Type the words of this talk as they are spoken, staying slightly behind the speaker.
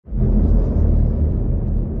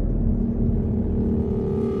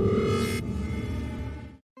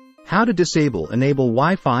How to enable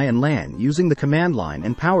Wi-Fi and LAN using the command line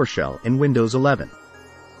and PowerShell in Windows 11.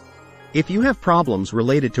 If you have problems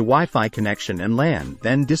related to Wi-Fi connection and LAN,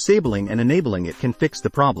 then disabling and enabling it can fix the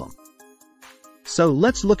problem. So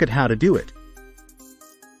let's look at how to do it.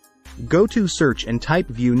 Go to Search and type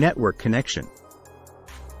View Network Connection.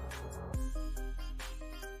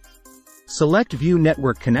 Select View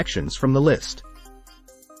Network Connections from the list.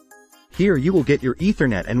 Here you will get your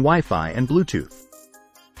Ethernet and Wi-Fi and Bluetooth.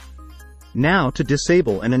 Now to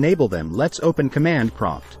disable and enable them, let's open Command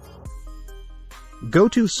Prompt. Go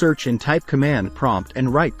to Search and type Command Prompt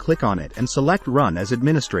and right-click on it and select Run as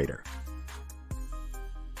Administrator.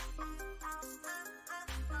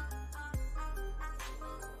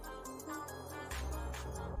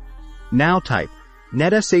 Now type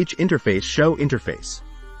netsh interface show interface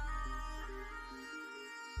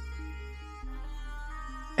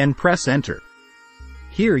and press Enter.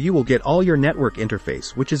 Here you will get all your network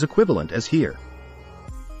interface, which is equivalent as here.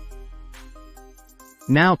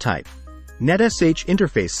 Now type netsh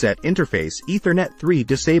interface set interface Ethernet 3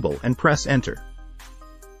 disable and press Enter.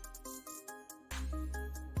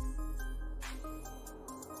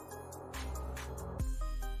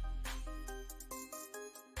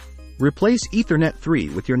 Replace Ethernet 3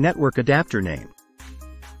 with your network adapter name.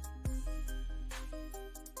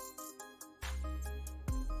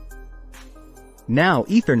 Now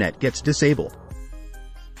Ethernet gets disabled.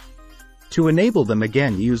 To enable them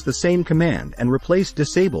again, use the same command and replace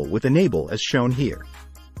disable with enable as shown here.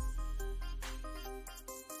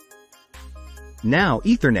 Now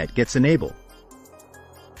Ethernet gets enabled.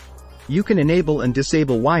 You can enable and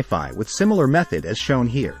disable Wi-Fi with similar method as shown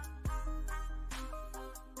here.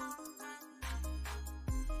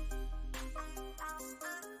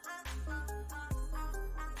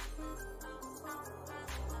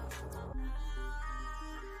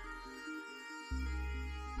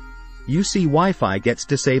 You see Wi-Fi gets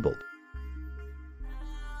disabled.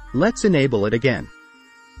 Let's enable it again.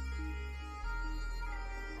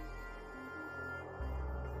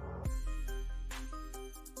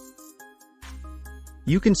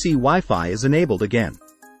 You can see Wi-Fi is enabled again.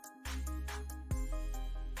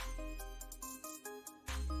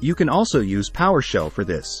 You can also use PowerShell for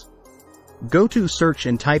this. Go to Search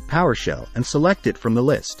and type PowerShell and select it from the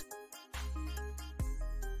list.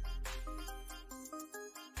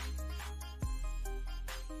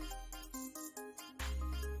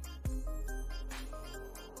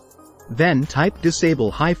 Then type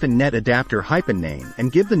Disable-NetAdapter name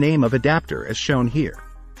and give the name of adapter as shown here.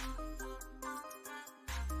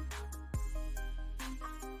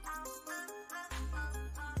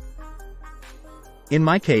 In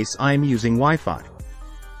my case, I am using Wi-Fi.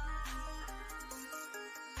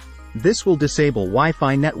 This will disable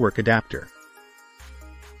Wi-Fi network adapter.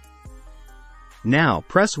 Now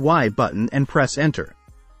press Y button and press Enter.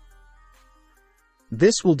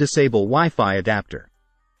 This will disable Wi-Fi adapter.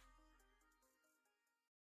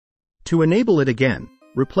 To enable it again,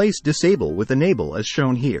 replace disable with enable as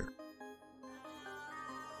shown here.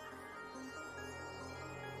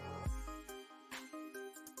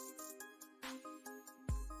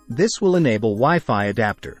 This will enable Wi-Fi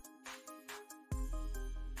adapter.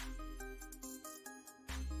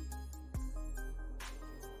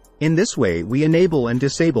 In this way, we enable and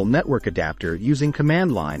disable network adapter using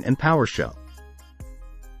command line and PowerShell.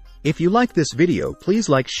 If you like this video, please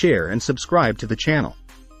like, share and subscribe to the channel.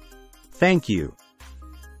 Thank you.